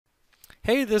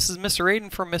Hey, this is Mr.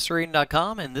 Aiden from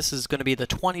MrAiden.com, and this is going to be the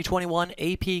 2021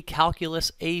 AP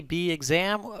Calculus AB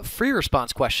exam free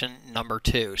response question number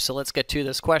 2. So let's get to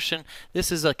this question.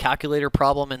 This is a calculator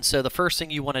problem, and so the first thing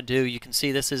you want to do, you can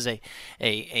see this is a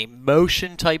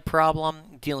motion type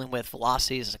problem dealing with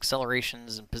velocities,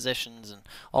 accelerations, and positions, and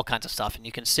all kinds of stuff. And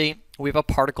you can see we have a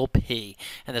particle p,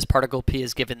 and this particle p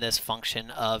is given this function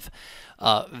of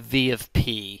v of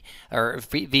p, or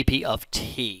vp of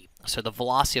t. So the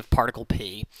velocity of particle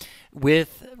p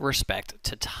with respect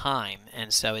to time.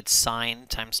 And so it's sine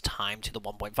times time to the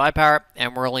 1.5 power.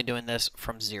 And we're only doing this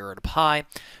from 0 to pi.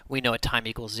 We know at time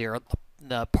equals 0,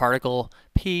 the particle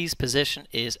p's position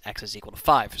is x is equal to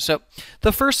 5. So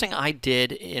the first thing I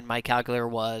did in my calculator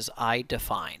was I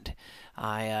defined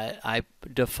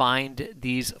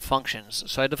these functions.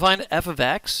 So I defined f of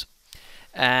x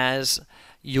as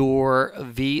your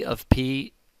v of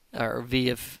p, or v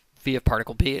of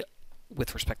particle p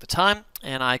with respect to time,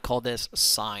 and I call this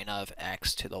sine of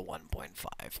x to the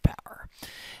 1.5 power.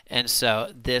 And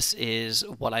so this is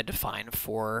what I defined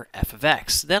for f of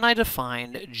x. Then I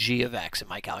defined g of x in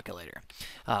my calculator.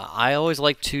 I always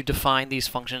like to define these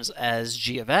functions as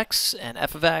g of x and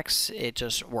f of x. It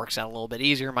just works out a little bit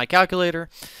easier in my calculator.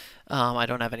 I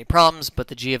don't have any problems, but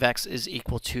the g of x is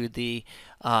equal to the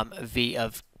v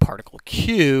of particle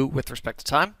q with respect to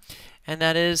time, and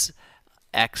that is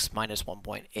x minus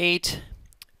 1.8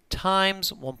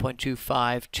 times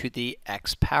 1.25 to the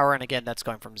x power. And again, that's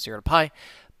going from 0 to pi.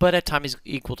 But at time is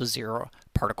equal to 0,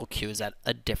 particle q is at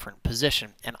a different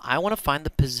position. And I want to find the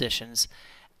positions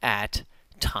at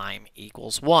time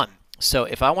equals 1. So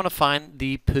if I want to find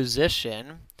the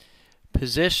position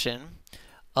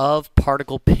of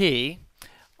particle p,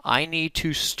 I need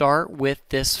to start with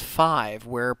this 5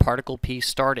 where particle p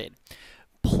started,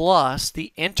 plus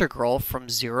the integral from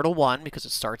 0 to 1, because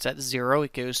it starts at 0,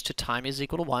 it goes to time is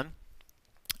equal to 1,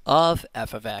 of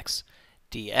f of x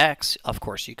dx. Of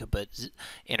course, you could put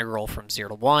integral from 0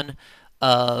 to 1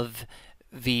 of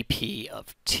vp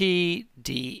of t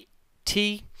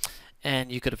dt,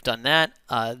 and you could have done that.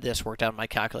 This worked out in my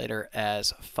calculator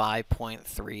as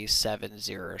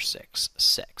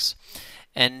 5.37066.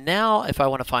 And now if I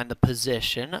want to find the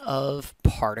position of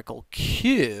particle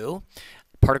q,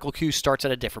 particle q starts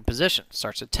at a different position,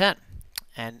 starts at 10.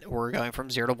 And we're going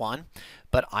from 0 to 1,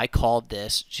 but I called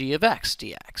this g of x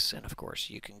dx. And of course,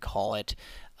 you can call it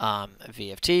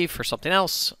v of t for something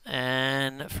else,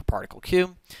 and for particle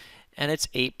q, and it's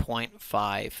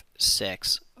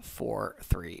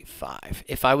 8.56435.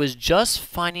 If I was just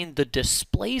finding the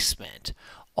displacement,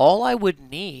 all I would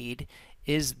need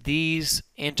is these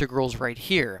integrals right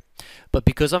here. But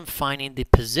because I'm finding the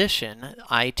position,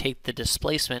 I take the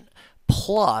displacement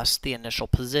plus the initial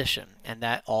position, and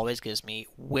that always gives me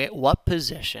what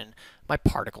position my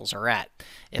particles are at.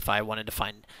 If I wanted to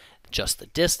find just the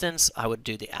distance, I would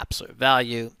do the absolute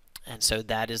value. And so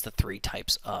that is the 3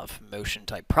 types of motion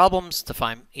type problems, to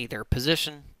find either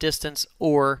position, distance,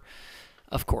 or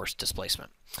of course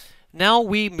displacement. Now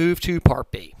we move to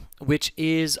part B, which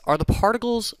is, are the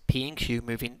particles p and q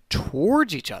moving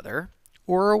towards each other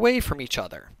or away from each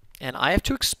other? And I have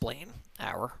to explain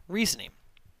our reasoning.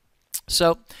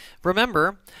 So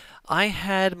remember, I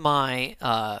had my,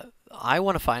 I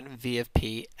want to find v of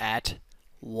p at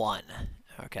 1,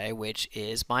 okay, which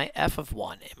is my f of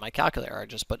 1 in my calculator. I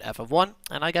just put f of 1,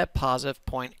 and I got positive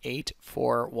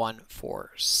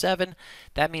 0.84147.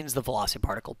 That means the velocity of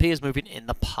particle p is moving in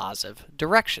the positive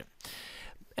direction.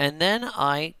 And then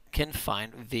I can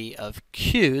find v of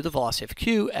q, the velocity of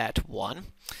q, at 1,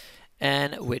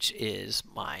 and which is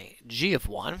my g of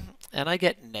 1, and I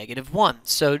get negative 1.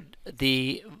 So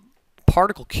the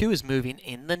particle q is moving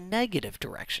in the negative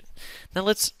direction. Now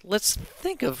let's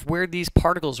think of where these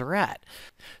particles are at.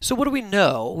 So what do we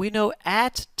know? We know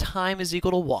at time is equal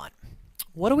to 1.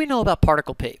 What do we know about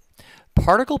particle p?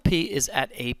 Particle p is at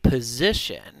a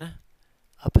position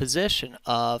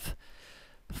of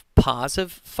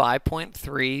positive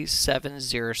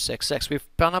 5.37066. We've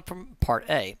gone up from part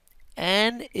A,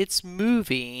 and it's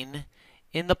moving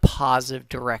in the positive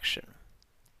direction.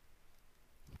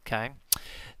 Okay.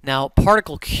 Now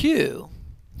particle Q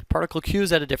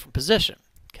is at a different position.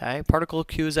 Okay. Particle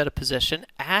Q is at a position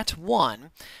at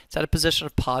 1. It's at a position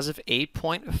of positive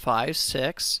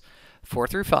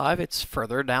 8.56435. It's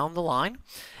further down the line.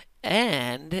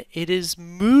 And it is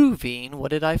moving, what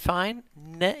did I find?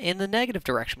 In the negative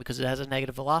direction, because it has a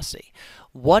negative velocity.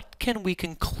 What can we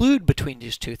conclude between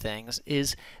these two things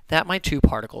is that my two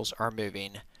particles are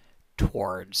moving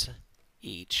towards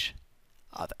each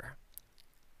other.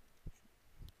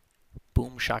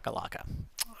 Boom shakalaka.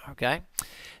 Okay.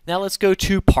 Now let's go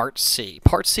to part C.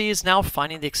 Part C is now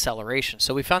finding the acceleration.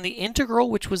 So we found the integral,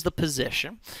 which was the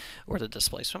position, or the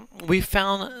displacement. We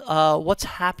found what's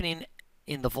happening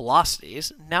in the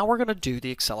velocities. Now we're going to do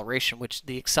the acceleration, which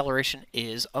the acceleration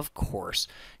is, of course,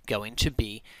 going to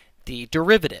be the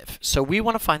derivative. So we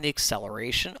want to find the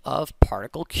acceleration of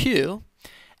particle Q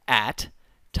at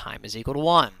time is equal to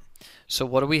 1. So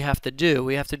what do we have to do?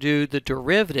 We have to do the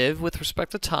derivative with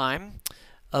respect to time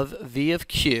of v of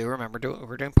q, remember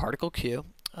we're doing particle q,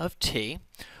 of t,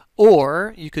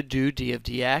 or you could do d of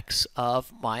dx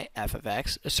of my f of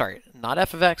x, sorry, not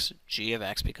f of x, g of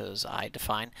x, because I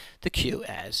define the q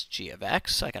as g of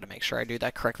x. I got to make sure I do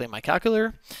that correctly in my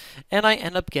calculator, and I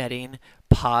end up getting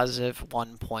positive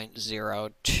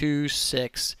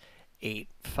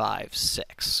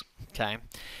 1.026856, okay?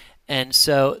 And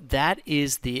so that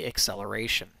is the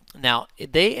acceleration. Now,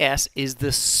 they ask, is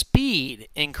the speed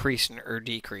increasing or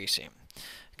decreasing?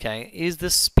 Okay, is the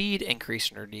speed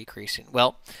increasing or decreasing?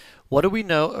 Well, what do we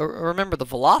know? Remember the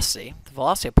velocity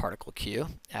of particle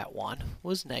q at 1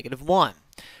 was -1.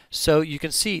 So you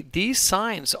can see these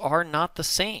signs are not the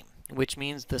same, which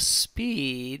means the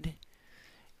speed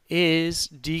is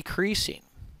decreasing.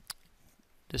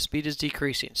 The speed is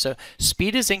decreasing. So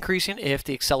speed is increasing if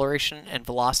the acceleration and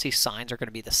velocity signs are going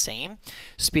to be the same.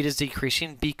 Speed is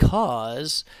decreasing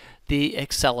because the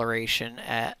acceleration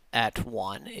at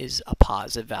 1 is a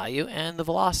positive value and the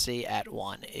velocity at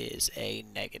 1 is a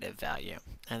negative value.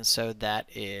 And so that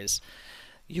is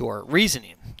your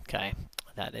reasoning, okay?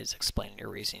 That is explaining your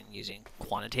reasoning using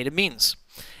quantitative means.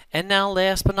 And now,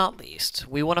 last but not least,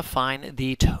 we want to find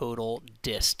the total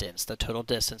distance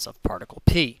of particle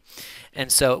p. And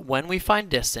so, when we find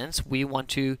distance, we want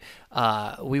to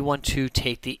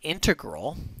take the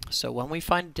integral. So, when we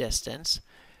find distance,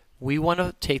 we want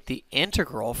to take the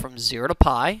integral from 0 to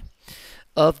pi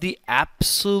of the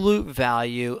absolute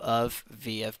value of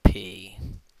v of p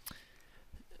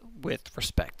with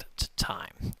respect to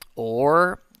time,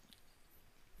 or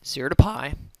 0 to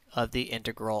pi of the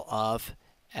integral of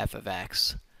f of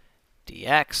x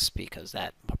dx, because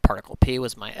that particle p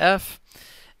was my f.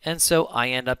 And so I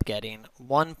end up getting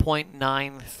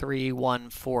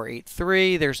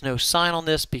 1.931483. There's no sign on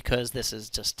this because this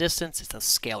is just distance. It's a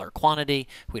scalar quantity.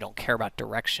 We don't care about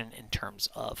direction in terms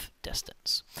of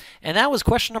distance. And that was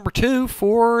question number 2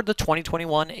 for the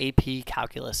 2021 AP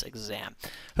Calculus exam.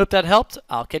 Hope that helped.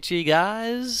 I'll catch you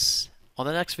guys on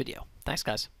the next video. Thanks,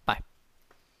 guys.